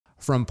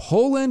From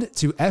Poland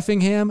to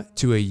Effingham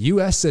to a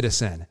U.S.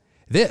 citizen.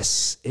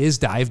 This is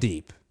Dive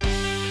Deep.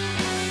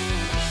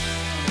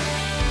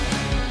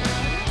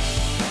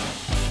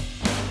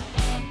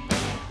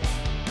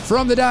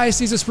 From the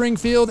Diocese of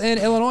Springfield in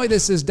Illinois,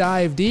 this is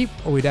Dive Deep,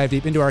 where we dive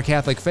deep into our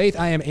Catholic faith.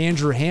 I am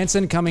Andrew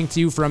Hansen, coming to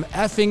you from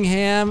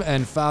Effingham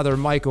and Father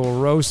Michal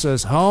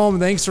Rosa's home.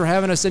 Thanks for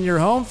having us in your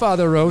home,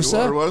 Father Rosa.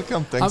 You are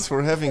welcome. Thanks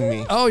for having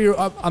me.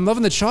 Oh, I'm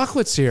loving the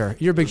chocolates here.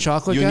 You're a big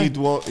chocolate guy? You need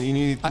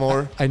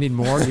more? I need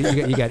more.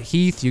 You got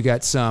Heath. You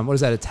got some, what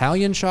is that,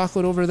 Italian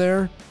chocolate over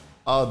there?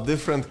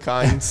 Different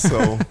kinds,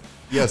 so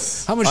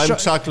yes. I'm a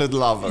chocolate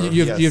lover.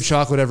 You have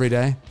chocolate every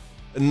day?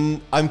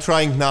 I'm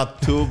trying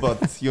not to,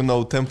 but you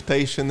know,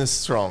 temptation is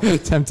strong.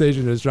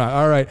 Temptation is strong.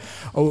 All right.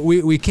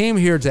 We came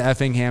here to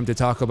Effingham to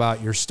talk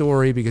about your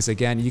story because,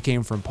 again, you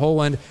came from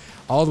Poland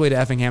all the way to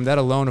Effingham. That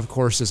alone, of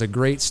course, is a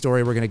great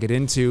story we're going to get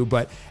into.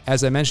 But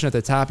as I mentioned at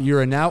the top,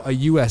 you're now a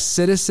U.S.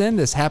 citizen.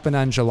 This happened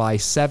on July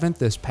 7th,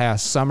 this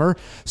past summer.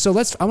 So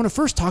I want to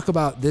first talk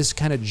about this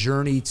kind of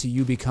journey to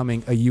you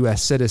becoming a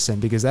U.S. citizen,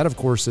 because that, of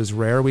course, is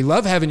rare. We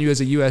love having you as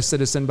a U.S.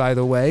 citizen, by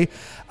the way.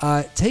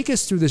 Take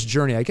us through this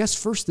journey. I guess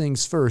first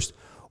things first,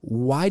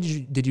 why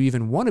did you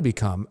even want to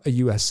become a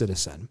U.S.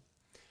 citizen?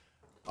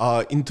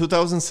 In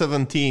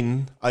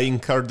 2017, I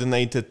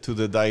incarnated to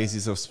the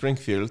Diocese of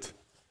Springfield.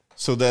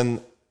 So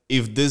then,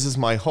 if this is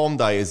my home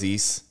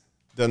diocese,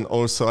 then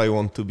also I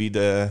want to be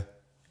the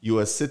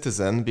U.S.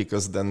 citizen,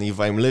 because then if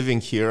I'm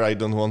living here, I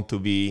don't want to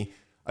be,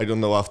 I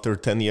don't know, after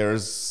 10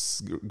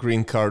 years,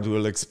 green card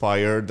will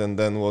expire, and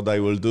then what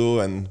I will do,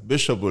 and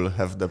Bishop will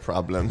have the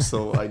problem.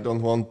 So I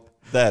don't want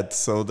that.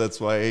 So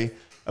that's why I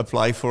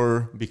apply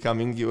for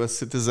becoming U.S.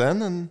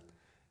 citizen, and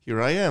here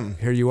I am.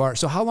 Here you are.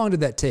 So how long did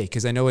that take?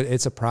 Because I know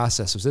it's a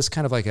process. Was this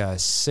kind of like a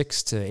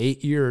 6 to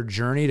 8 year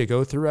journey to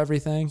go through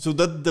everything? So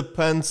that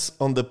depends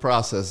on the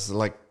process.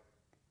 Like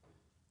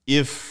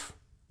if,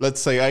 let's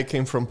say I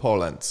came from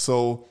Poland,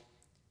 so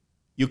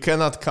you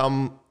cannot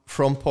come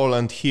from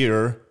Poland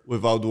here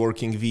without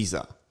working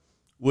visa,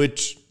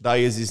 which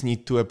dioceses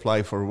need to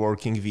apply for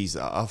working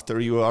visa. After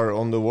you are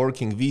on the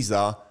working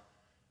visa,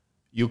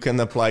 you can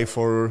apply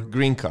for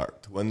green card.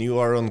 When you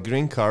are on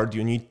green card,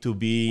 you need to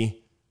be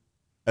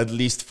at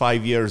least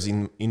 5 years,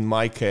 in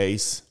my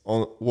case,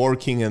 on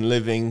working and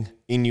living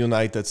in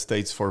United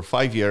States for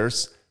 5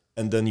 years,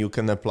 and then you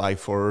can apply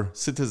for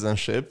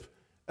citizenship.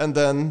 And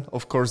then,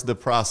 of course, the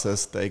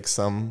process takes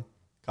some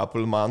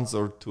couple months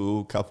or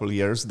couple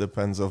years,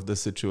 depends of the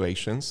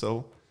situation.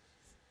 So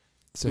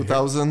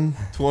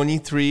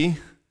 2023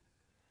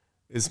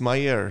 is my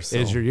year. So.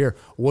 Is your year.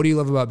 What do you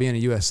love about being a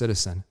U.S.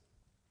 citizen?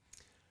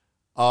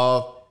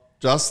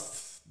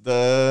 Just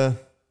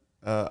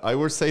I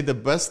would say the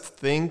best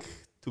thing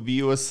to be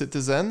U.S.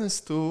 citizen is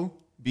to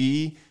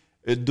be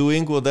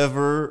doing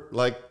whatever,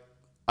 like,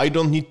 I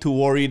don't need to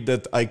worry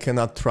that I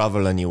cannot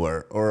travel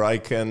anywhere, or I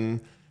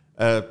can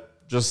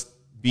just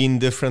be in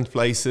different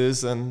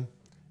places, and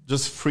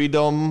just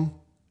freedom,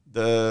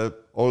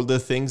 all the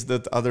things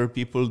that other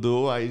people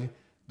do. I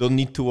don't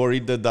need to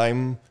worry that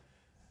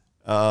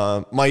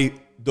my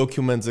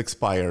documents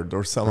expired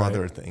or some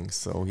other things.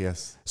 So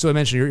yes. So I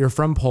mentioned you're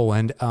from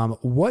Poland.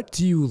 What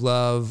do you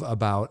love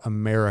about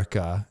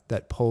America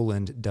that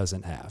Poland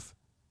doesn't have?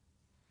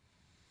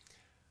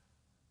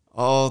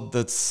 Oh,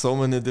 that's so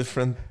many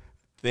different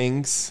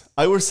things.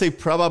 I would say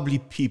probably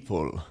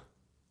people.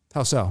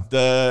 How so?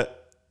 The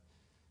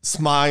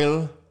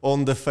smile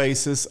on the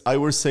faces. I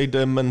would say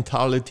the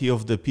mentality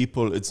of the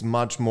people, it's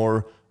much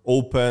more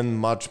open,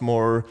 much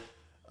more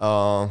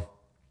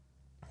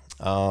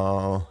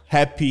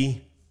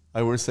happy.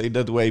 I would say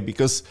that way,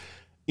 because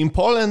in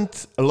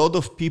Poland, a lot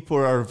of people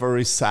are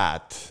very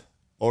sad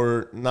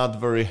or not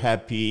very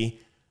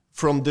happy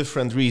from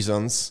different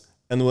reasons.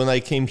 And when I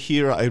came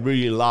here, I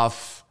really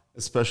love,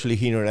 especially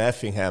here in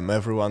Effingham,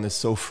 everyone is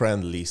so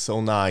friendly, so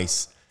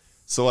nice.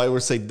 So I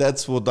would say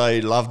that's what I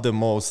love the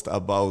most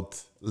about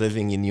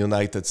living in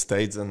United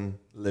States and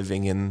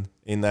living in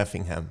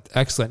Effingham.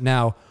 Excellent.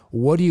 Now,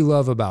 what do you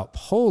love about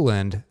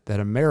Poland that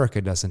America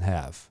doesn't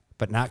have,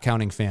 but not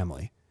counting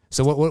family?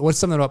 So what's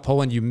something about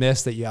Poland you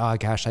miss that oh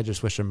gosh, I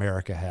just wish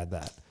America had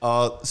that?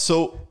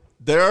 So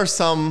there are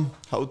some,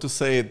 how to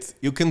say it,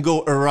 you can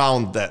go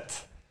around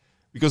that.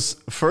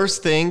 Because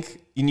first thing,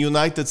 in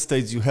United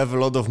States, you have a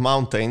lot of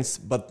mountains,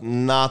 but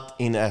not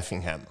in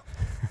Effingham.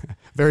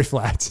 Very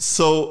flat.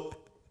 So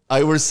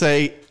I would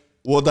say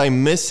what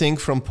I'm missing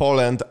from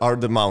Poland are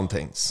the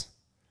mountains.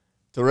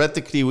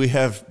 Theoretically, we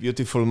have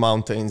beautiful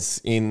mountains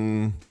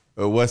in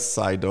the west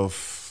side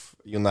of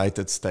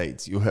United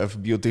States. You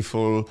have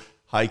beautiful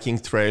hiking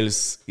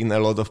trails in a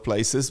lot of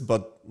places,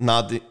 but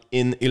not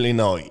in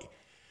Illinois.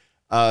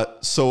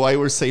 So I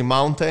would say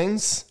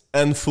mountains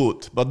and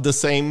food, but the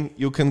same,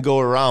 you can go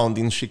around.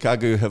 In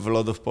Chicago, you have a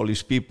lot of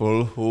Polish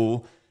people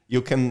who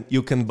you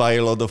can buy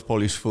a lot of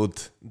Polish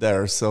food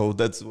there. So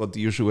that's what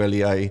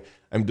usually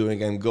I'm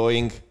doing. I'm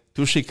going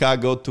to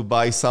Chicago to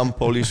buy some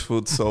Polish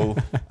food, so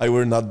I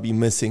will not be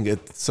missing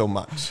it so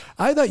much.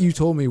 I thought you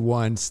told me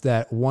once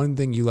that one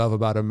thing you love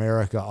about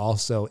America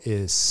also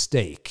is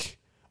steak.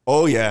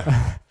 Oh yeah.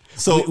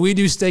 So we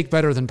do steak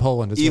better than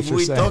Poland. Is if what you're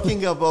we're saying.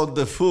 talking about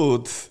the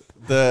food,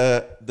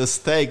 the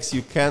steaks,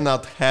 you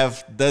cannot have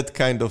that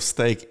kind of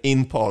steak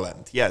in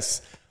Poland.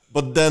 Yes,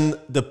 but then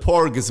the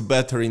pork is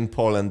better in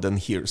Poland than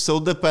here. So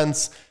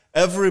depends.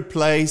 Every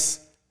place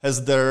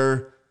has their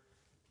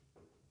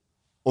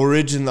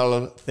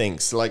original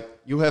things. Like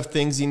you have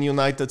things in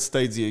United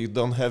States you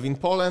don't have in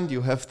Poland.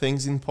 You have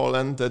things in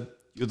Poland that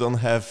you don't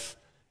have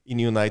in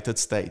United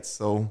States.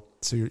 So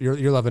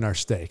you're loving our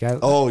steak.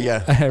 Oh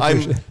yeah,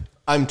 I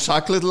I'm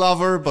chocolate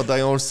lover, but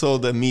I'm also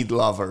the meat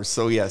lover.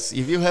 So yes,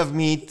 if you have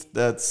meat,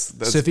 that's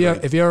so if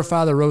great. you're a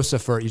Father Rosa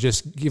for it, you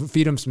just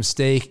feed him some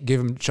steak, give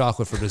him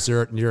chocolate for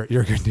dessert, and you're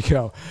good to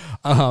go.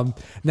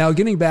 Now,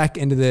 getting back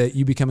into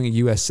you becoming a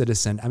U.S.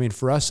 citizen, I mean,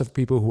 for us of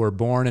people who are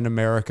born in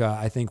America,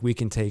 I think we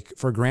can take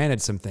for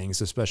granted some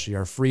things, especially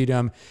our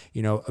freedom,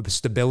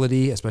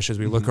 stability, especially as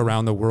we look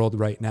around the world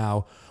right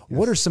now. Yes.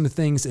 What are some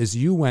things as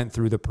you went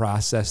through the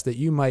process that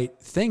you might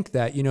think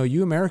that,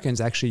 you Americans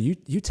actually,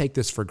 you take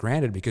this for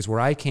granted because where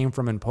I came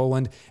from in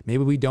Poland,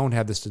 maybe we don't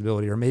have the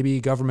stability or maybe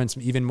government's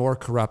even more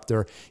corrupt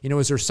or,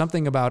 is there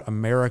something about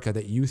America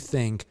that you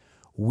think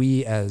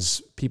we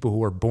as people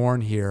who are born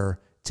here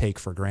take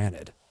for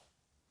granted?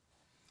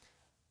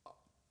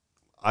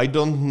 I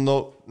don't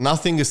know.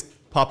 Nothing is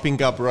popping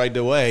up right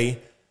away,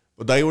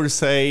 but I would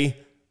say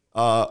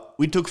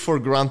we took for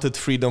granted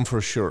freedom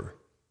for sure.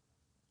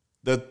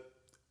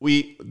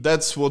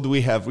 That's what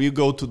we have. You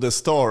go to the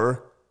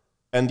store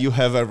and you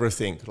have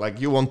everything.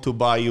 Like you want to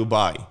buy, you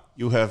buy.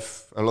 You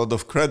have a lot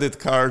of credit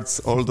cards,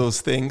 all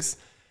those things.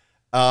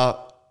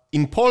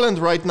 In Poland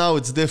right now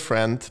it's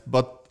different,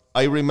 but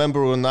I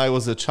remember when I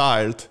was a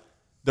child,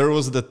 there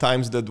was the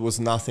times that was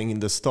nothing in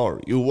the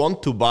store. You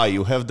want to buy,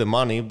 you have the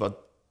money,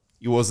 but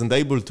you wasn't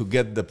able to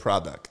get the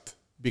product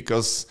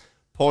because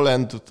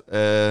Poland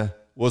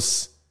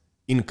was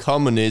in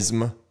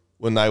communism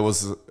when I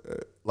was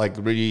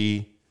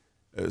really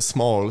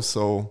small.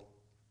 So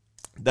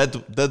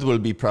that will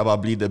be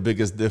probably the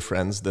biggest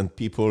difference. Then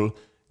people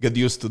get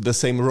used to the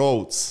same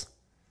roads.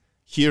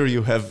 Here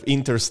you have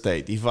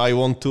interstate. If I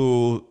want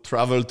to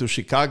travel to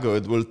Chicago,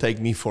 it will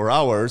take me 4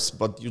 hours,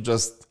 but you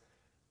just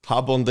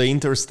hop on the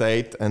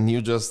interstate and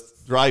you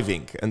just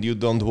driving and you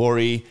don't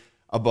worry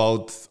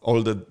about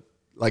all the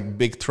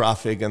big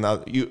traffic. And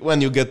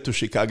when you get to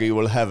Chicago, you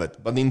will have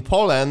it. But in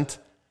Poland,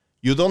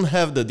 you don't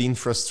have that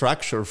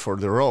infrastructure for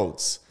the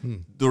roads.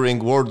 During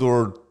World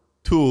War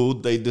II,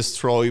 they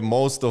destroy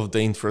most of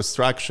the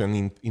infrastructure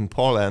in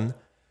Poland.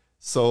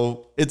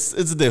 So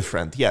it's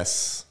different,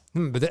 yes.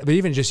 But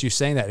even just you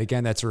saying that,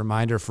 again, that's a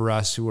reminder for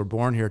us who were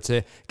born here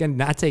to, again,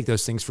 not take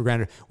those things for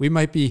granted. We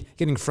might be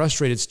getting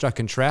frustrated, stuck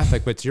in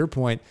traffic, but to your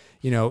point,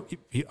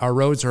 our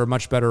roads are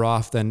much better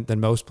off than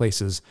most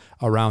places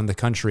around the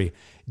country.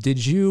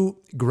 Did you,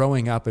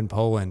 growing up in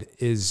Poland,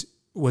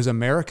 was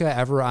America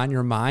ever on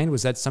your mind?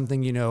 Was that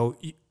something,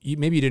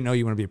 maybe you didn't know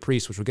you want to be a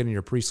priest, which we'll get into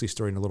your priestly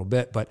story in a little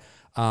bit, but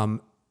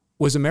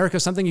was America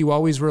something you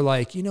always were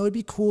like, it'd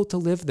be cool to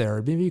live there.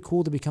 It'd be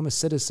cool to become a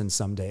citizen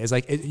someday. It's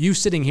like you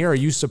sitting here, are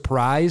you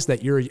surprised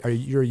that you're a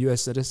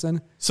U.S.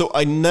 citizen? So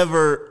I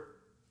never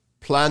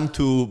planned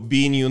to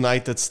be in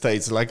United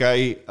States. Like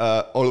I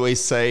always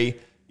say,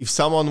 if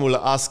someone will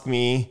ask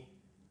me,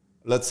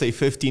 let's say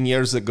 15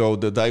 years ago,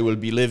 that I will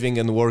be living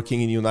and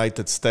working in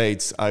United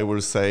States, I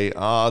will say,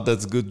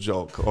 that's a good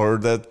joke, or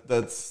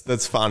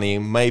that's funny,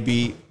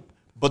 maybe.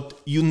 But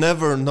you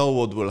never know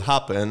what will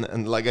happen.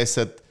 And like I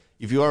said,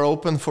 if you are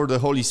open for the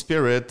Holy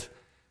Spirit,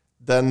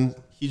 then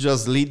He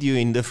just lead you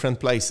in different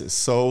places.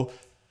 So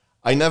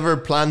I never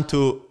planned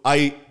to.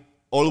 I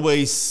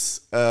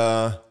always,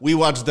 we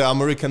watch the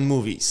American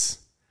movies,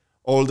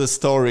 all the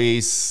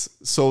stories.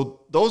 So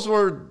those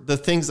were the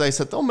things I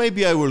said,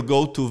 maybe I will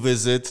go to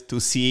visit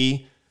to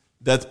see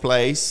that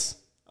place,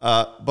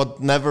 but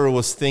never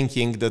was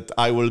thinking that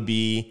I will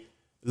be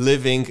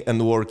living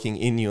and working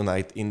in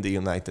the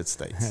United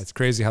States. It's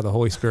crazy how the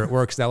Holy Spirit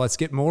works. Now let's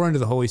get more into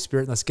the Holy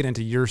Spirit. Let's get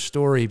into your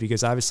story,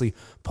 because obviously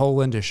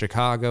Poland to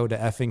Chicago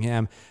to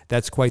Effingham,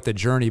 that's quite the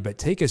journey. But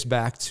take us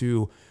back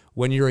to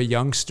when you're a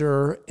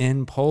youngster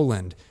in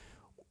Poland.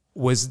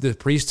 Was the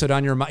priesthood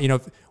on your mind?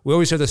 We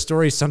always hear the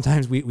stories.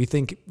 Sometimes we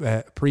think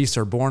priests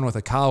are born with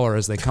a collar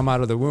as they come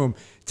out of the womb.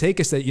 Take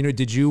us that,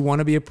 did you want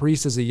to be a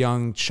priest as a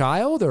young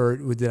child, or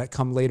did that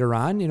come later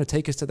on?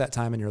 Take us to that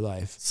time in your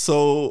life.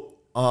 So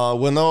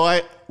when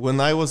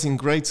I was in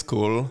grade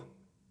school,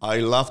 I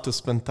loved to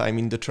spend time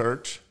in the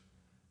church.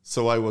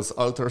 So I was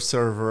altar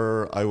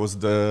server, I was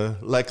the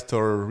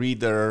lector,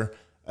 reader,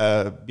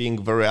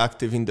 being very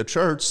active in the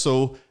church.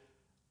 So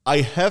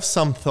I have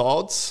some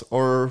thoughts,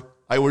 or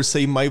I would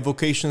say my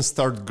vocation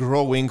started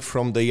growing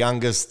from the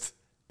youngest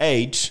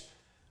age.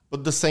 But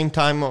at the same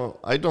time,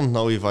 I don't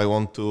know if I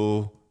want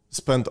to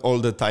spend all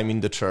the time in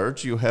the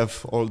church. You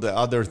have all the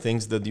other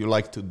things that you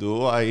like to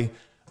do. I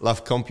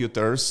love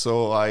computers,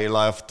 so I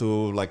love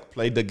to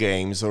play the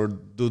games or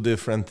do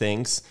different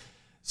things.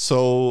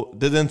 So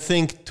didn't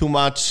think too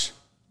much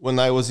when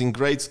I was in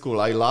grade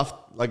school. I loved,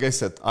 like I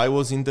said, I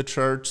was in the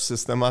church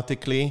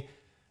systematically.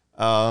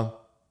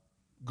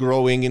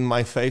 growing in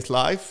my faith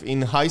life.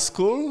 In high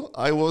school,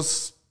 I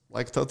was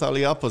like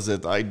totally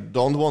opposite. I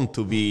don't want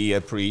to be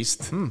a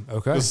priest. Okay.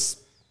 Because,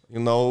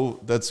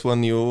 that's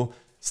when you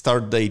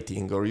start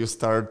dating or you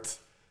start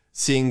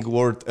seeing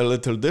world a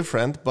little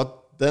different. But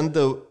then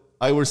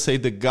I would say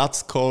the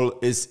God's call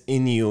is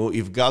in you.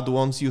 If God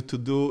wants you to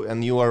do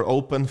and you are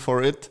open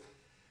for it,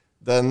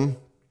 then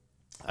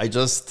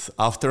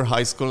after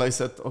high school, I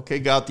said, okay,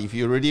 God, if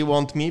you really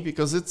want me,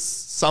 because it's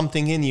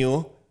something in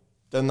you,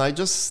 then I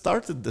just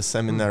started the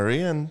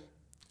seminary and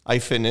I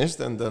finished.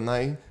 And then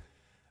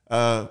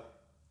I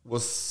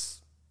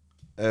was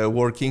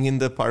working in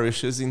the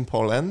parishes in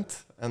Poland.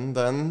 And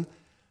then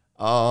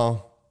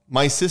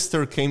my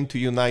sister came to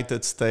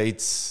United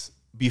States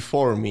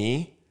before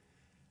me,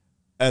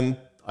 and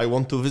I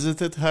want to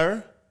visit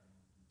her.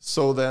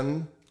 So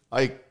then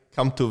I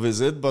come to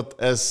visit, but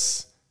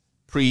as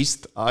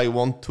priest, I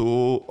want to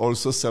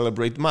also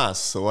celebrate Mass.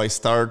 So I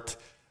start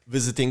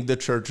visiting the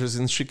churches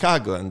in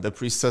Chicago, and the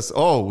priest says,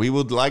 oh, we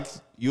would like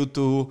you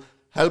to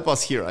help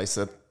us here. I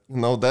said,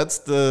 that's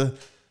the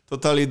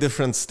totally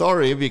different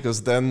story,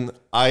 because then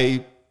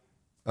I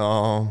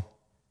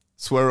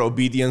swear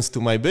obedience to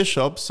my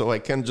bishop, so I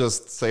can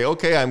just say,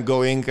 okay, I'm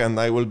going and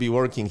I will be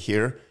working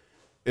here.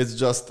 It's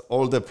just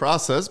all the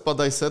process.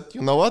 But I said,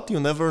 you know what? You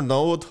never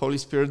know what Holy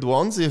Spirit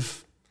wants.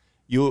 If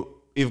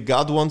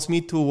God wants me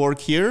to work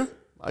here,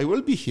 I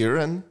will be here,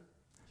 and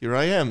here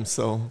I am.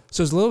 So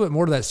there's a little bit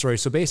more to that story.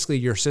 So basically,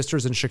 your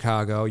sister's in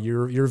Chicago.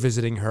 You're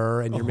visiting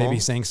her, and you're maybe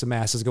saying some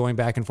masses, going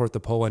back and forth to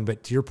Poland.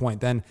 But to your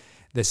point, then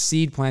the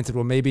seed planted.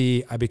 Well,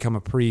 maybe I become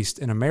a priest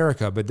in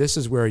America. But this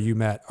is where you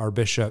met our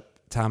Bishop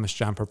Thomas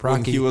John Paprocki.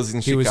 When he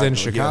was in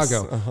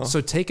Chicago. Yes.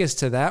 So take us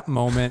to that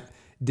moment.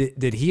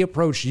 Did he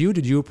approach you?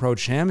 Did you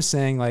approach him,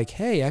 saying like,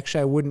 "Hey,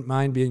 actually, I wouldn't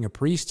mind being a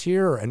priest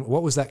here"? And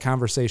what was that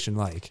conversation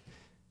like?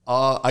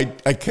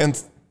 I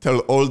can't tell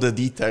all the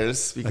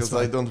details because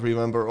I don't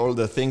remember all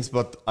the things.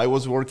 But I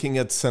was working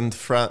at St.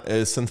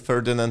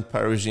 Ferdinand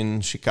Parish in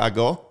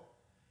Chicago,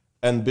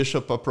 and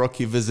Bishop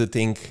Paprocki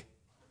visiting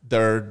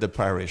the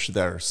parish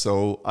there.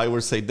 So I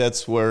would say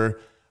that's where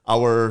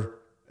our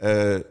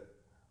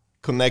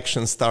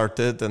connection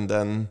started. And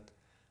then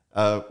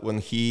when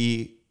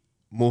he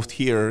moved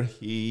here,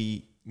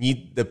 he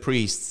need the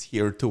priests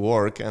here to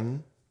work,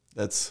 and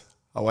that's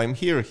how I'm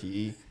here.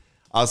 He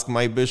asked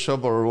my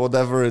bishop or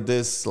whatever it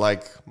is,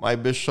 like my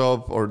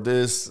bishop or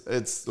this.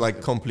 It's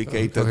like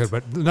complicated. Okay,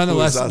 but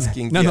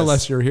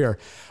nonetheless, you're here.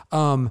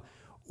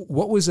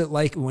 What was it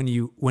like when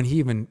he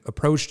even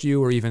approached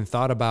you, or even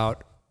thought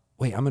about,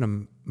 wait, I'm going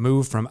to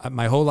move from,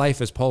 my whole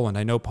life is Poland.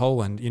 I know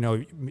Poland,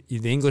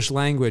 the English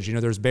language,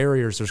 there's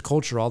barriers, there's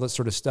culture, all that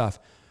sort of stuff.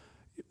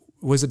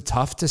 Was it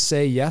tough to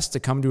say yes to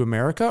come to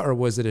America, or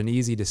was it an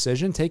easy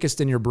decision? Take us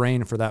in your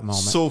brain for that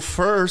moment. So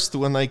first,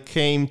 when I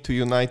came to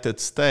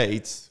United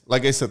States,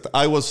 like I said,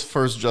 I was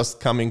first just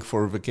coming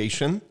for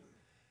vacation.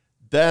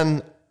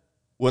 Then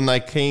when I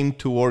came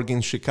to work in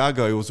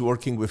Chicago, I was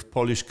working with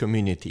Polish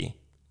community.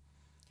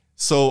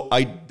 So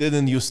I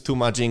didn't use too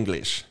much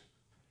English.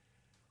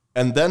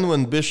 And then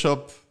when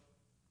Bishop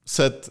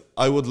said,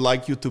 I would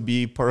like you to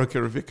be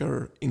parochial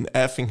vicar in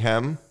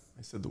Effingham,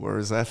 I said, where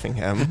is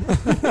Effingham?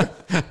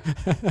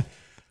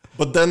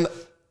 But then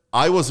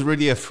I was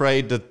really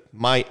afraid that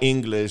my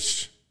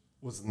English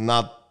was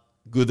not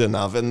good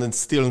enough, and it's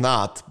still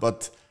not.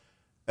 But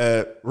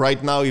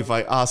right now, if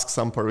I ask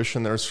some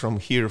parishioners from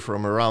here,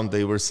 from around,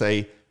 they will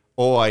say,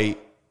 oh, I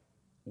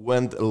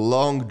went a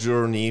long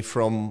journey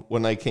from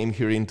when I came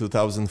here in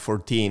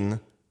 2014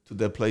 to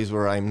the place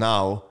where I'm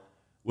now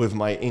with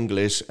my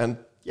English. And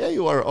yeah,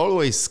 you are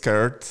always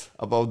scared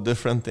about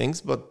different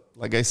things, but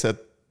like I said,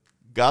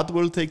 God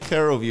will take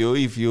care of you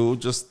if you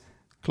just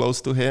close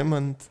to Him.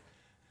 And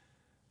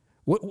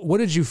what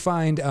did you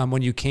find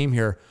when you came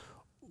here?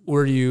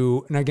 Were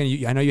you, and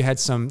again, I know you had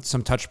some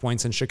touch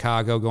points in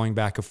Chicago going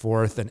back and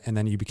forth, and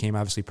then you became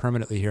obviously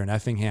permanently here in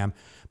Effingham.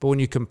 But when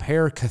you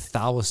compare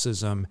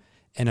Catholicism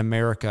in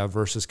America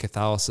versus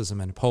Catholicism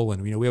in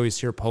Poland, we always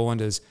hear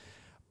Poland is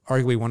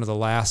arguably one of the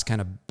last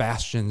kind of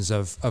bastions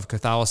of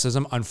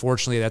Catholicism.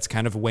 Unfortunately, that's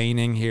kind of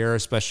waning here,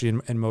 especially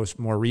in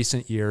more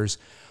recent years.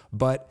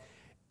 But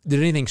did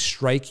anything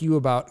strike you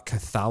about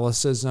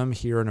Catholicism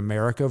here in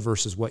America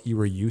versus what you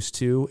were used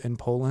to in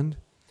Poland?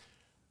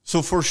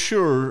 So for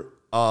sure,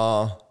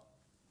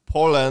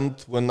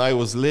 Poland, when I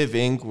was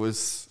living,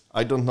 was,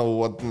 I don't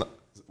know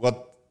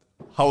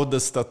how the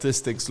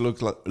statistics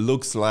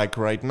looks like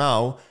right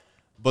now,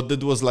 but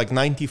it was like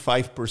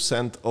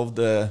 95% of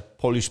the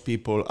Polish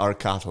people are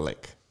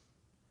Catholic.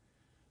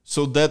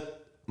 So that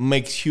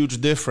makes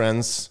huge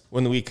difference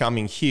when we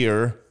coming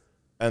here.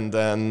 And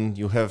then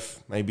you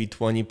have maybe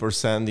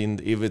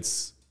 20% if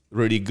it's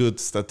really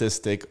good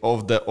statistic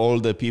of all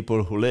the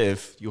people who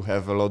live. You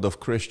have a lot of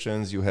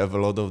Christians, you have a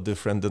lot of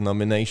different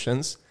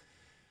denominations.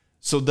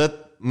 So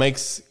that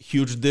makes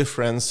huge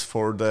difference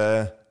for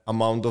the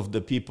amount of the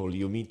people.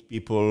 You meet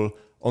people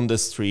on the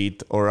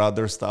street or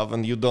other stuff,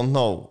 and you don't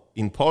know.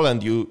 In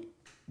Poland, you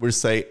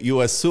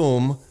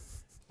assume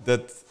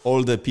that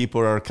all the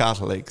people are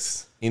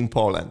Catholics in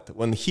Poland.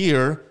 When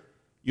here,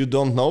 you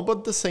don't know, but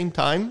at the same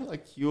time,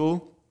 like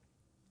you,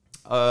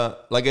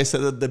 like I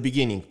said at the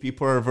beginning,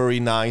 people are very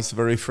nice,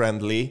 very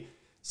friendly.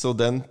 So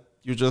then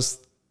you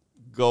just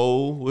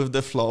go with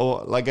the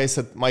flow. Like I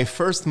said, my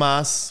first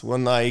mass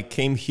when I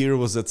came here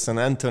was at St.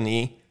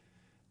 Anthony,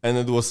 and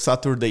it was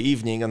Saturday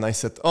evening, and I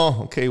said,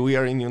 oh, okay, we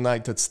are in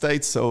United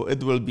States, so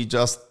it will be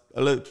just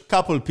a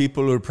couple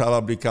people will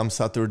probably come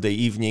Saturday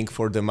evening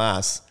for the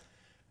mass.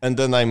 And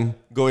then I'm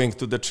going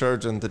to the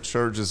church, and the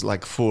church is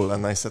like full,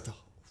 and I said,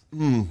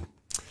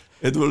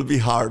 it will be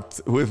hard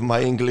with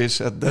my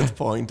English at that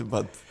point,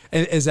 but...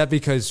 And is that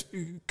because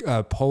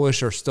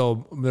Polish are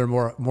still, they're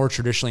more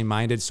traditionally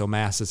minded, so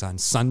mass is on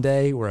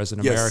Sunday, whereas in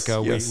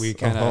America, we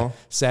kind of,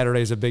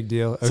 Saturday is a big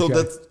deal? Okay. So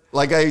that's,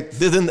 like, I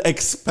didn't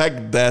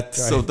expect that. Right.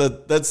 So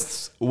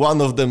that's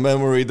one of the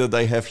memory that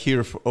I have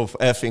here of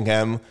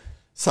Effingham,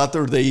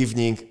 Saturday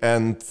evening,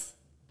 and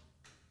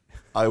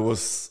I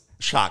was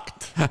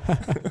shocked.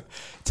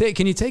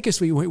 Can you take us,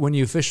 when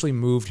you officially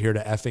moved here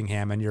to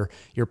Effingham and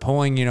you're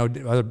pulling,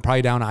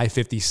 probably down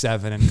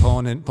I-57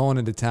 and pulling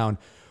into town,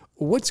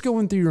 what's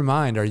going through your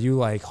mind? Are you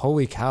like,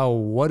 holy cow,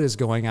 what is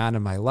going on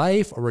in my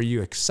life? Or are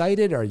you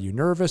excited? Are you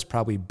nervous?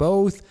 Probably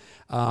both.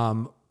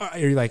 Are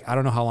you like, I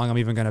don't know how long I'm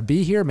even going to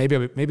be here.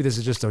 Maybe this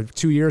is just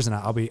 2 years and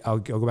I'll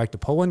go back to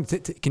Poland.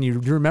 Do you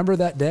remember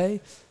that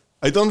day?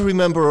 I don't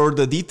remember all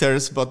the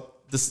details, but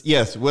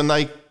yes,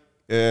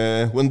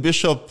 when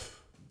Bishop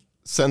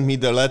sent me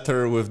the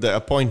letter with the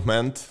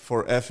appointment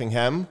for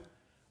Effingham,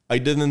 I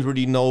didn't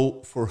really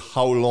know for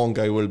how long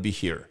I will be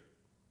here.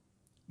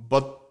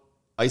 But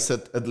I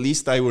said, at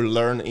least I will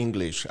learn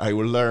English. I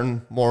will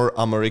learn more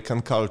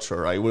American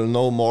culture. I will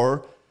know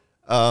more.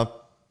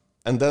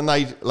 And then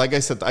like I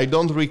said, I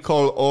don't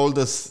recall all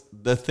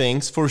the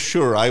things. For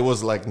sure, I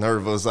was like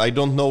nervous. I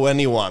don't know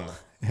anyone.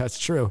 That's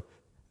true.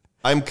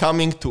 I'm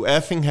coming to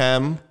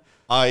Effingham.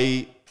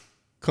 I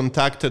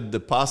contacted the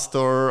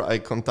pastor. I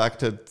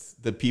contacted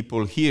the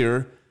people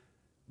here.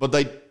 But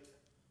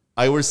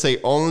I will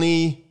say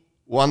only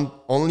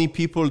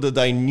people that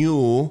I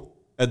knew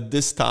at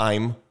this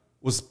time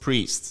was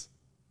priests.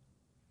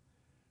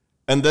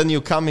 And then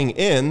you're coming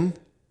in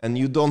and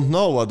you don't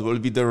know what will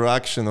be the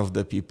reaction of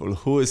the people,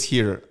 who is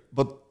here.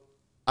 But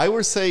I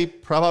would say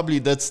probably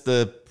that's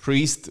the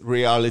priest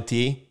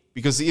reality,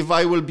 because if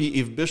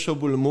Bishop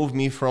will move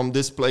me from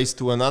this place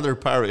to another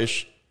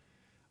parish,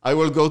 I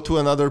will go to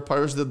another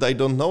parish that I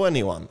don't know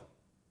anyone.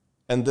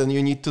 And then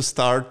you need to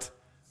start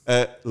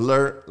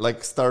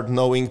start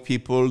knowing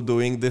people,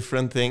 doing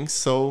different things.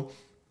 So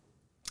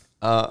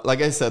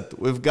like I said,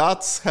 with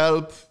God's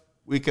help,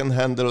 we can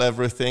handle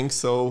everything.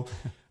 So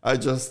I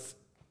just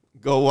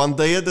go one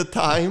day at a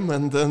time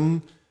and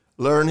then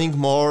learning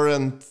more.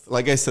 And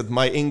like I said,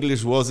 my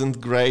English wasn't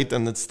great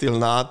and it's still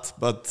not,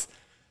 but...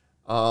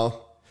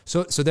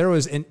 So there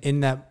was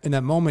in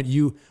that moment,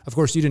 of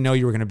course you didn't know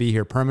you were going to be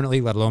here permanently,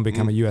 let alone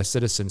become a U.S.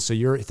 citizen. So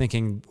you're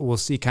thinking, we'll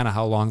see kind of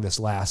how long this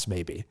lasts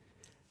maybe.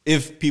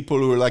 If people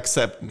will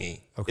accept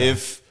me,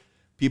 if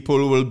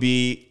people will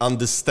be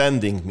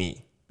understanding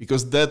me,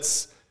 because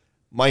that's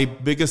my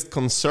biggest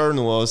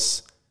concern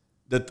was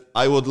that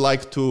I would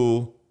like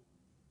to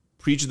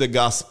preach the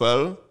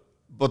gospel,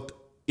 but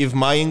if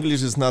my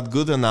English is not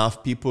good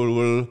enough, people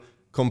will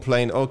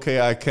complain, okay,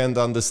 I can't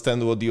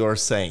understand what you are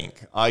saying.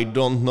 I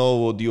don't know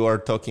what you are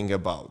talking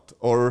about,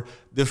 or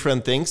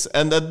different things.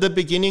 And at the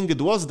beginning,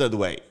 it was that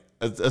way,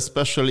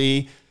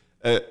 especially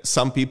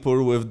some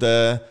people with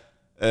the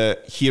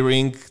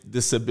hearing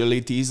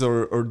disabilities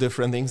or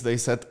different things. They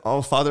said,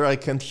 oh, Father, I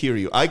can't hear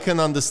you. I can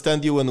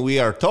understand you when we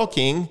are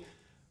talking,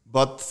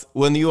 but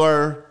when you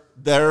are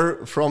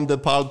there from the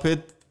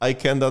pulpit, I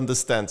can't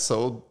understand.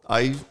 So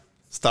I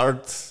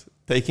start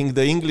taking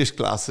the English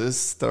classes,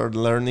 start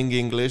learning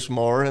English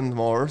more and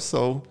more.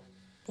 So,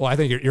 well, I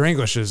think your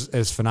English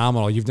is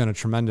phenomenal. You've done a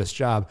tremendous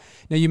job.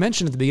 Now, you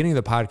mentioned at the beginning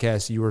of the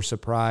podcast, you were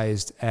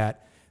surprised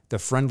at the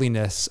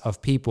friendliness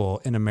of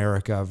people in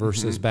America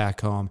versus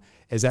back home.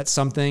 Is that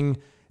something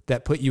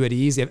that put you at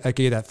ease?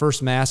 Okay, that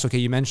first Mass, okay,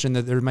 you mentioned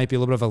that there might be a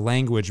little bit of a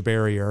language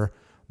barrier,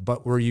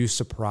 but were you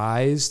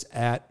surprised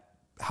at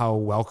how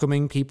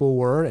welcoming people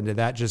were? And did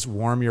that just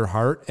warm your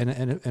heart in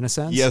a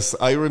sense? Yes,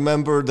 I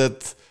remember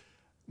that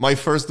my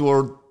first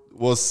word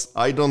was,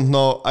 I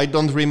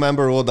don't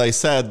remember what I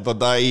said, but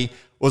I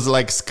was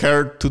like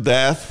scared to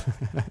death.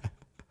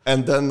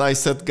 And then I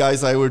said,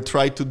 guys, I will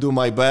try to do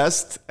my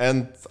best.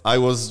 And I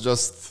was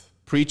just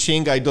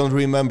preaching. I don't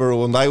remember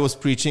when I was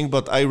preaching,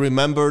 but I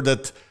remember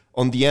that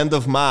on the end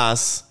of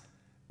Mass,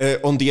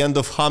 on the end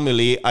of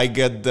homily, I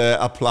get the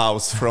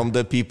applause from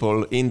the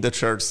people in the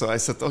church. So I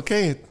said,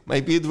 okay,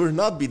 maybe it will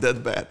not be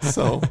that bad.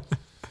 So,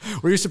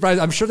 were you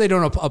surprised? I'm sure they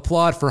don't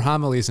applaud for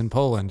homilies in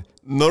Poland.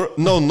 No,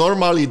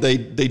 normally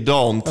they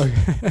don't. Okay.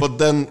 But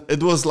then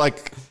it was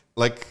like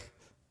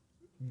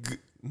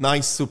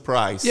nice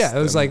surprise. Yeah,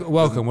 it was like,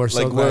 welcome. We're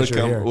so glad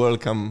you're here.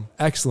 Welcome.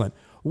 Excellent.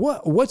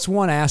 What's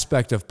one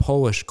aspect of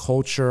Polish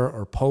culture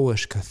or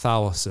Polish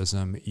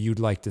Catholicism you'd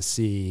like to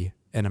see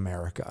in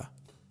America?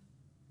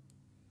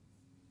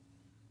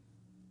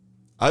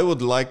 I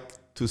would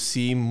like to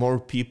see more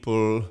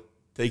people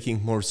taking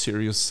more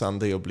serious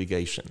Sunday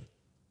obligation.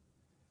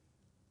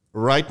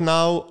 Right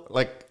now,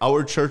 like, our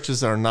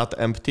churches are not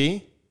empty,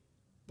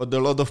 but a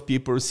lot of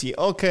people see,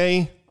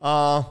 okay,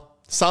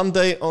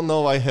 Sunday, oh no,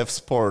 I have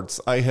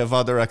sports, I have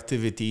other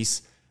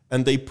activities, and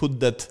they put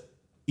that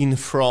in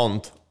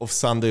front of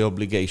Sunday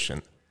obligation.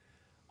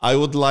 I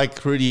would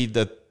like really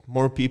that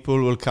more people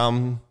will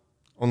come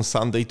on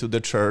Sunday to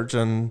the church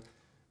and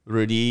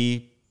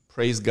really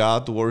praise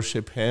God,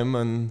 worship Him,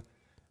 and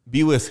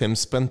be with Him,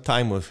 spend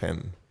time with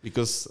Him.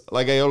 Because,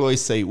 like I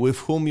always say, with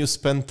whom you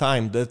spend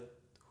time, that's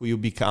who you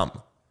become.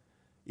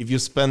 If you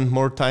spend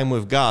more time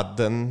with God,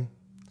 then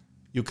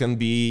you can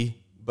be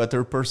a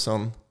better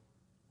person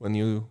when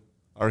you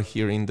are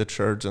here in the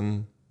church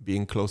and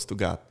being close to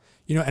God.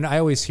 You know, and I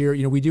always hear,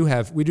 you know, we do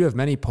have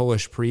many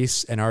Polish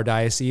priests in our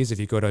diocese. If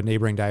you go to a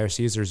neighboring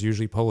diocese, there's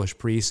usually Polish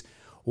priests.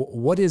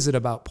 What is it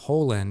about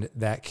Poland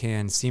that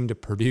can seem to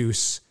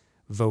produce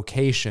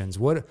vocations?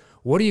 What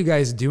are you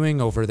guys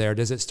doing over there?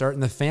 Does it start in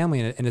the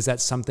family? And is that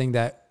something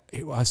that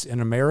us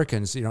and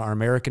Americans, you know, our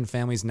American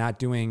families not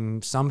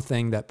doing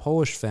something that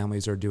Polish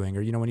families are doing?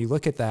 Or, you know, when you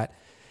look at that,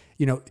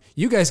 you know,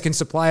 you guys can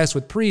supply us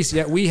with priests,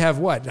 yet we have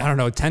what, I don't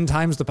know, 10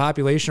 times the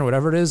population or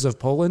whatever it is of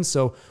Poland.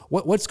 So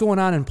what's going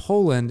on in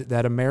Poland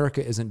that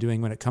America isn't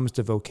doing when it comes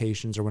to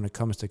vocations or when it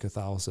comes to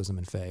Catholicism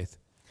and faith?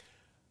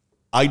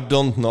 I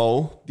don't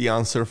know the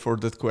answer for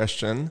that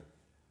question.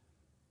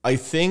 I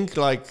think,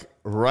 like,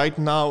 right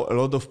now, a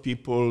lot of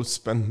people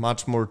spend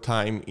much more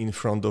time in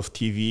front of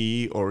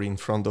TV or in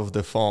front of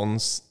the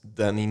phones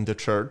than in the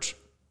church.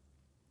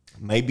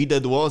 Maybe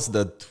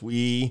that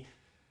we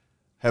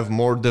have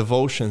more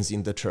devotions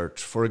in the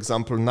church. For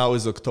example, now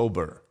is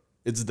October.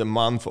 It's the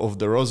month of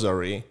the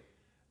Rosary.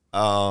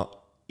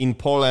 In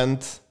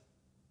Poland,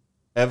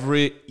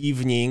 every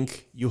evening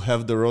you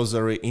have the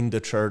Rosary in the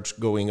church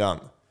going on.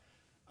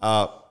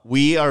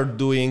 We are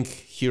doing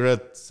here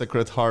at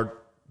Sacred Heart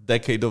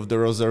Decade of the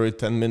Rosary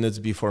 10 minutes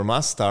before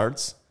Mass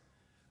starts.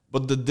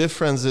 But the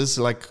difference is,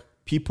 like,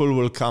 people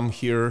will come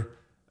here,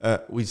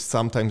 we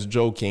sometimes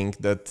joking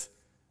that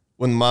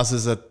when Mass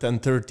is at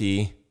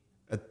 10:30,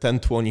 at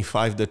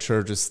 10:25 the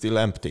church is still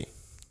empty.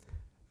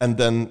 And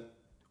then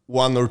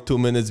 1 or 2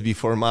 minutes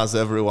before Mass,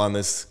 everyone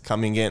is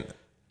coming in.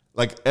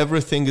 Like,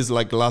 everything is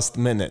like last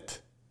minute.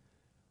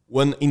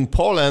 When in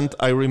Poland,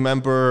 I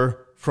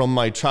remember from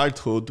my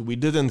childhood, we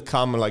didn't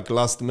come like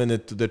last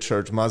minute to the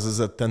church. Mass is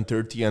at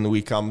 10:30 and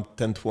we come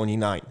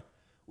 10:29.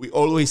 We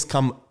always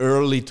come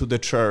early to the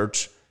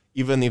church,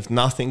 even if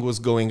nothing was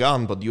going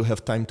on, but you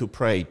have time to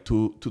pray,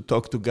 to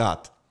talk to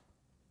God.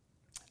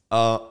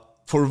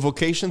 For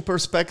vocation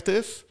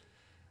perspective,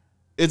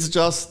 it's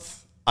just,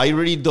 I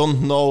really don't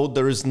know.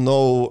 There is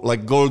no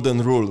like golden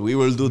rule. We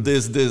will do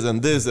this, this,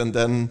 and this, and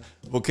then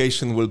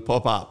vocation will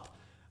pop up.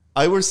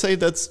 I would say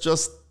that's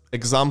just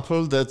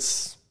example.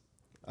 That's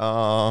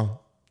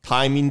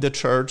time in the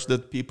church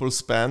that people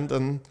spend,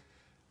 and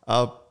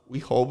we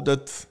hope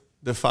that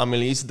the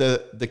families,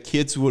 the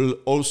kids will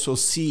also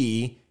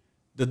see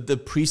that the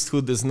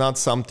priesthood is not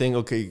something,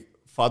 okay,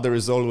 father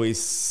is always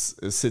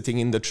sitting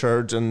in the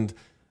church and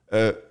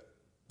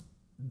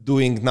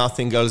doing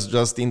nothing else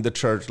just in the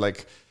church. Like,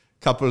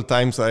 couple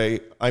times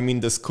I'm in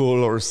the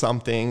school or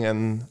something,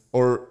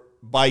 or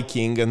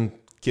biking, and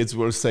kids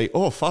will say,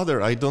 oh,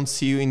 father, I don't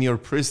see you in your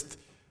priest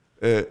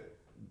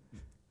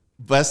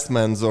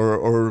vestments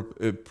or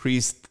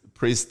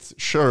priest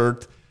shirt,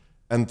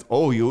 and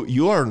oh,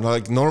 you are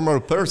like normal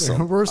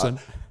person.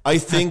 I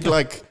think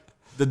like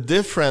the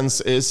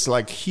difference is,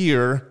 like,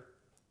 here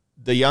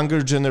the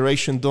younger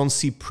generation don't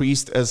see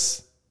priest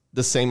as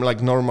the same like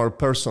normal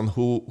person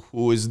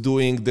who is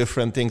doing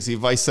different things.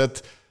 If I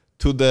said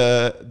to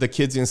the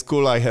kids in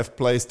school I have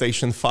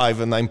PlayStation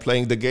 5 and I'm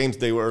playing the games,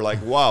 they were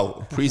like, wow,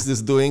 priest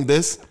is doing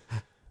this.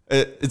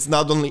 It's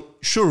not only,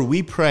 sure,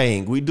 we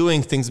praying, we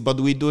doing things, but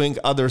we doing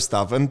other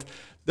stuff. And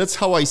that's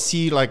how I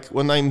see, like,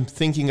 when I'm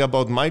thinking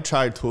about my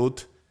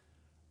childhood,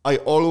 I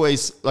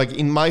always, like,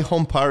 in my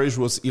home parish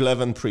was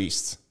 11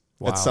 priests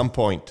at some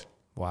point.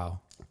 Wow.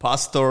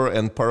 Pastor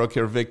and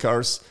parochial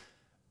vicars.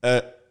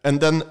 And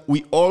then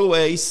we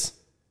always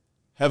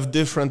have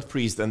different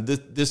priests. And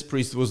this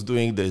priest was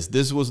doing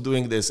this was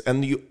doing this.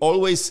 And you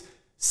always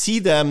see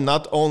them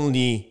not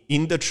only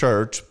in the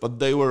church, but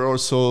they were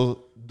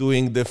also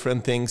doing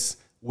different things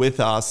with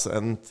us,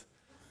 and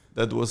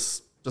that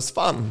was just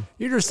fun.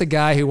 You're just a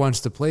guy who wants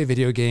to play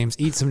video games,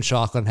 eat some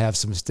chocolate, and have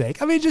some steak.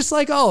 I mean, just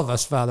like all of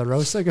us, Father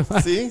Rosa.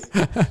 See?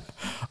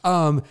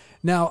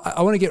 Now,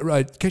 I want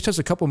to catch us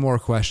a couple more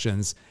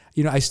questions.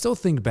 You know, I still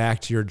think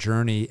back to your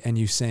journey and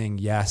you saying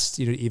yes,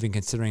 you know, even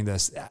considering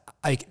this.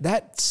 Like,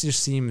 that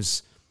just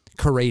seems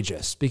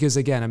courageous, because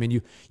again, I mean,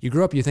 you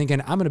grew up, you're thinking,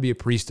 I'm going to be a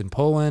priest in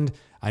Poland.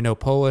 I know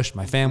Polish,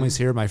 my family's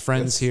here, my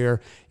friends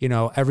here, you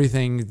know,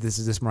 everything, this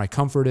is where my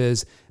comfort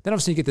is. Then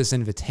obviously you get this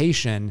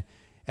invitation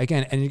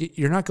again, and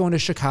you're not going to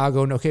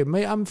Chicago. And okay,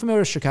 I'm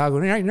familiar with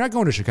Chicago. You're not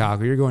going to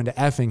Chicago. You're going to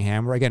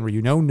Effingham, where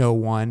you know no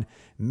one,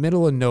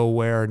 middle of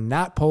nowhere,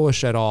 not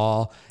Polish at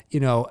all. You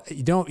know,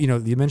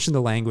 you mentioned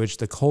the language,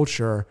 the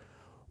culture.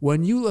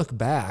 When you look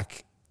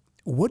back,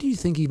 What do you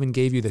think even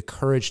gave you the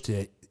courage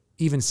to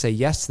even say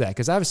yes to that?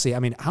 Because obviously, I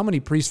mean, how many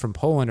priests from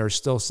Poland are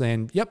still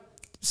saying, yep,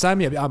 sign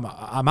me up,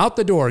 I'm out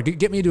the door,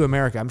 get me to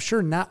America? I'm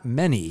sure not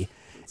many.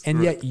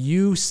 And yet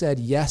you said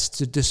yes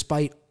to,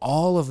 despite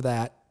all of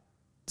that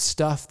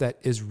stuff that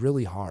is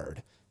really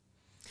hard.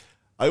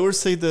 I would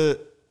say that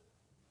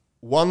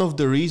one of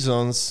the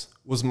reasons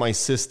was my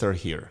sister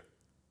here.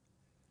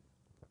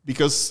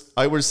 Because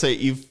I would say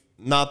if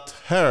not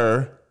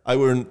her, I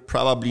would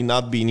probably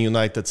not be in the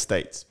United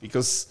States.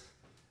 Because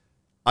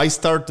I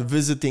started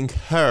visiting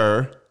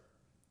her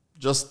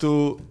just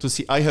to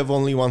see. I have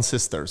only one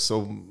sister,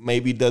 so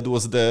maybe that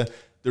was the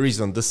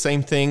reason. The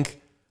same thing,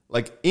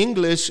 like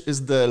English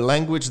is the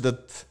language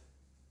that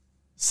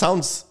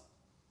sounds,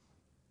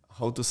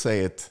 how to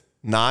say it,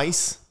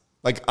 nice.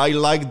 Like I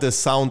like the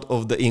sound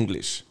of the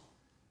English.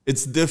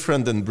 It's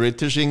different than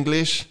British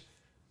English.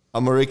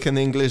 American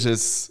English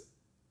is,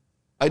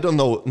 I don't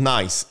know,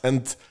 nice.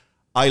 And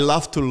I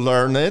love to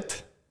learn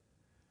it.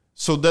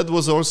 So that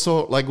was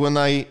also like when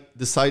I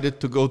decided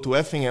to go to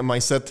Effingham, I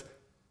said,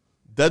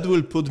 that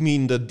will put me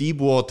in the deep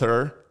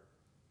water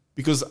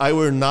because I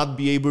will not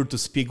be able to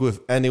speak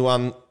with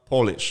anyone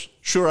Polish.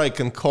 Sure, I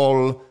can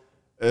call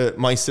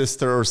my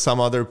sister or some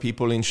other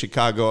people in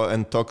Chicago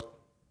and talk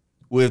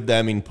with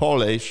them in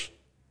Polish.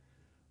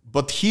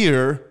 But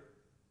here,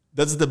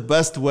 that's the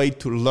best way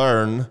to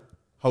learn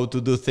how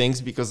to do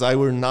things because I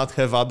will not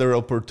have other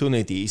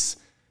opportunities.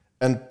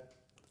 And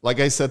like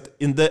I said,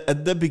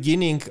 at the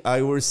beginning,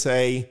 I will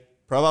say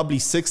probably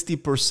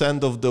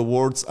 60% of the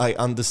words I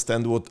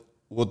understand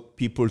what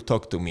people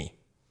talk to me.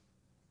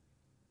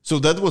 So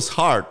that was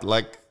hard.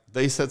 Like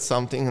they said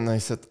something and I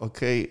said,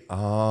 okay,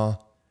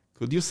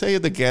 could you say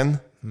it again?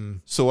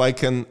 So I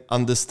can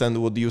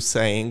understand what you're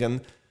saying.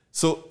 And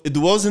so it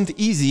wasn't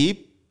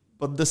easy,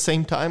 but at the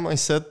same time I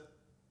said,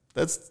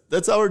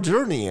 that's our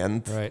journey.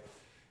 And right.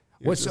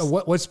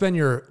 What's been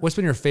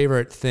your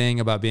favorite thing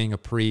about being a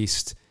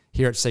priest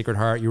here at Sacred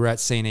Heart? You were at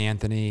St.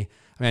 Anthony.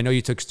 I mean, I know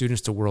you took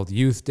students to World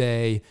Youth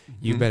Day.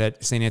 You've been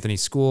at St. Anthony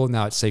School,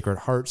 now at Sacred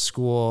Heart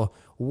School.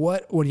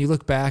 When you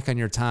look back on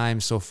your time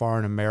so far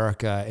in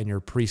America and your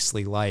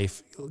priestly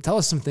life, tell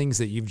us some things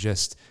that you've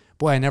just,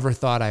 boy, I never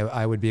thought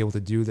I would be able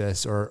to do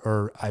this,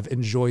 or I've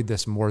enjoyed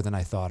this more than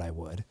I thought I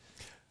would.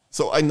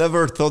 So I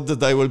never thought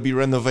that I will be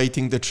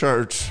renovating the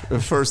church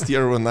first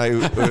year when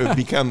I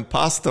became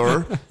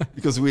pastor,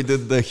 because we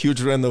did the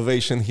huge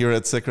renovation here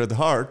at Sacred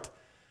Heart.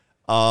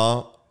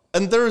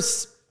 And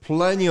there's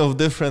plenty of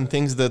different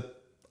things that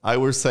I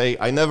will say.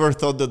 I never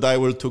thought that I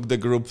will took the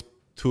group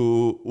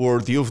to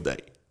World Youth Day.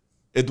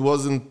 It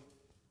wasn't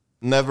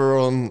never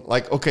on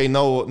like, okay,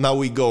 now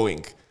we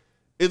going.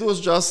 It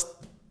was just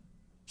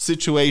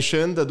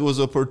situation that was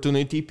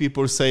opportunity.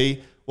 People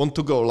say, want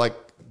to go. Like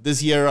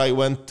this year I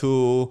went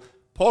to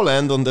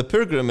Poland on the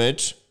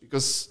pilgrimage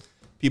because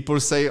people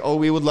say, oh,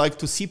 we would like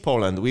to see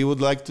Poland. We would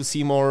like to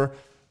see more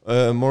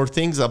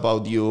things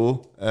about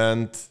you.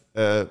 And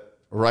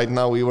right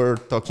now we were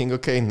talking,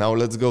 okay, now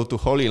let's go to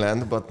Holy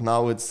Land. But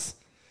now it's,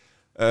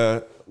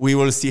 we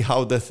will see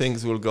how the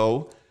things will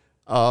go.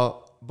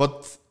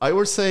 But I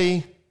would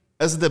say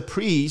as the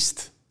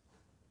priest,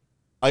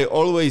 I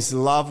always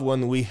love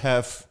when we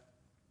have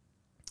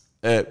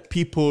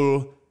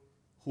people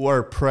who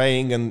are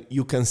praying and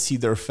you can see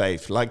their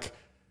faith. Like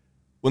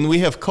when we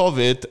have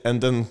COVID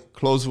and then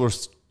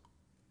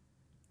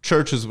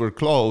churches were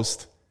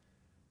closed,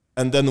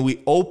 and then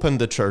we opened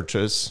the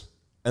churches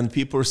and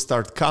people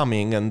start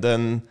coming, and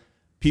then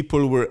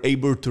people were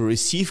able to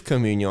receive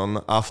communion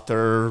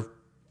after,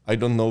 I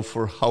don't know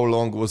for how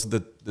long was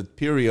the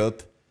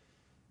period.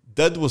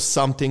 That was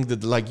something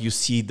that like you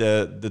see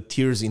the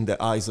tears in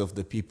the eyes of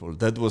the people.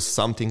 That was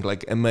something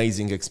like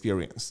amazing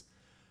experience.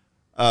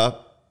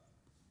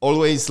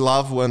 Always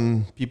love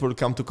when people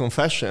come to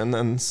confession,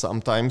 and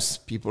sometimes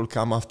people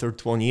come after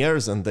 20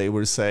 years and they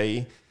will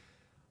say,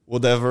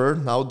 whatever,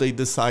 now they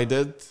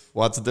decided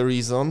what's the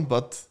reason,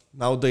 but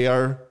now they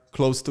are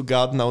close to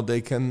God, now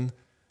they can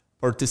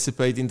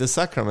participate in the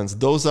sacraments.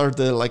 Those are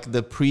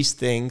the priest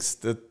things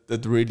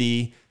that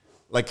really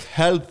like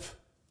help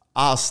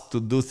us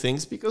to do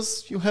things,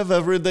 because you have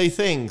everyday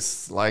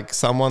things, like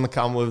someone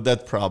come with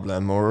that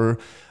problem or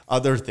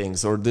other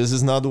things, or this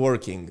is not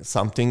working,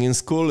 something in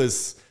school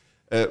is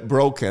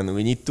broken,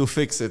 we need to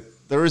fix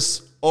it. There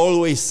is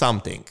always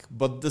something,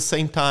 but at the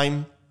same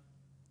time,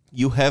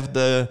 you have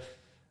the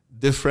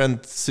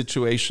different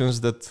situations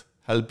that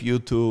help you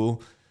to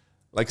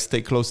like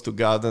stay close to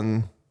God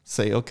and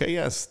say, okay,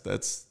 yes,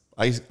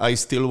 I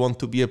still want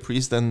to be a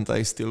priest and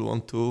I still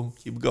want to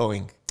keep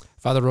going.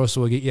 Father Rosa,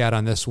 will get you out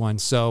on this one.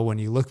 So when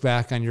you look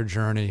back on your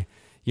journey,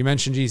 you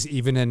mentioned, geez,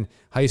 even in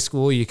high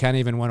school, you kind of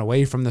even went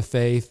away from the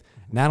faith.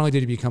 Not only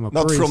did you become a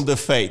priest. Not from the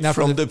faith,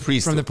 from the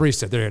priesthood. From the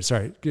priesthood. There,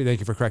 sorry.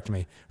 Thank you for correcting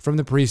me. From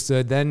the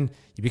priesthood. Then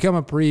you become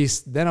a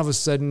priest. Then all of a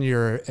sudden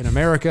you're in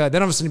America.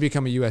 Then all of a sudden you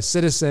become a U.S.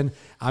 citizen.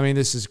 I mean,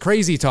 this is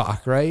crazy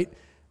talk, right?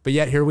 But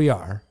yet here we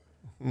are.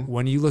 Mm-hmm.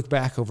 When you look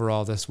back over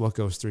all this, what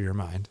goes through your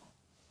mind?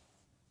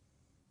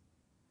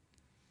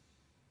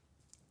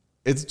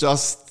 It's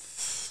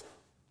just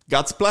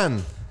God's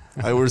plan.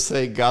 I will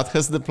say God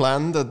has the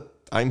plan that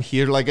I'm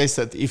here. Like I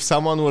said, if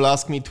someone will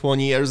ask me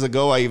 20 years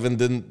ago, I even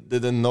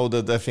didn't know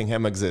that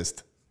Effingham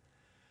exists.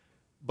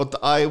 But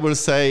I will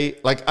say,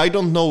 like, I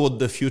don't know what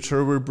the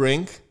future will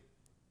bring.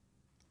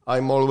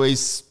 I'm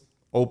always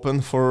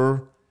open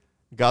for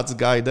God's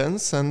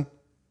guidance, and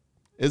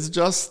it's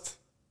just,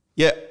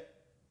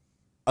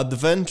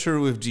 adventure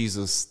with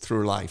Jesus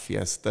through life.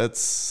 Yes, that's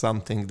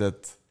something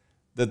that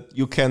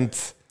you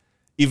can't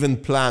even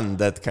plan,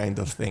 that kind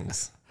of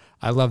things.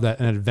 I love that,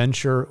 an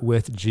adventure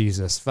with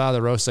Jesus.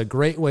 Father Rosa,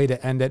 great way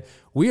to end it.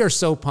 We are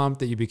so pumped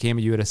that you became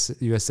a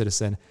U.S.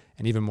 citizen,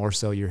 and even more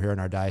so you're here in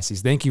our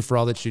diocese. Thank you for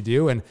all that you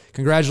do, and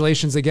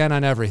congratulations again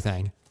on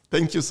everything.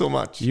 Thank you so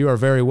much. You are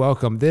very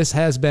welcome. This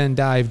has been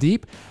Dive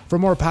Deep. For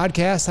more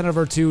podcasts, head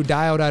over to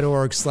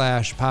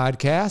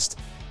dio.org/podcast.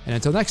 And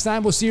until next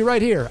time, we'll see you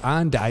right here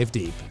on Dive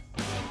Deep.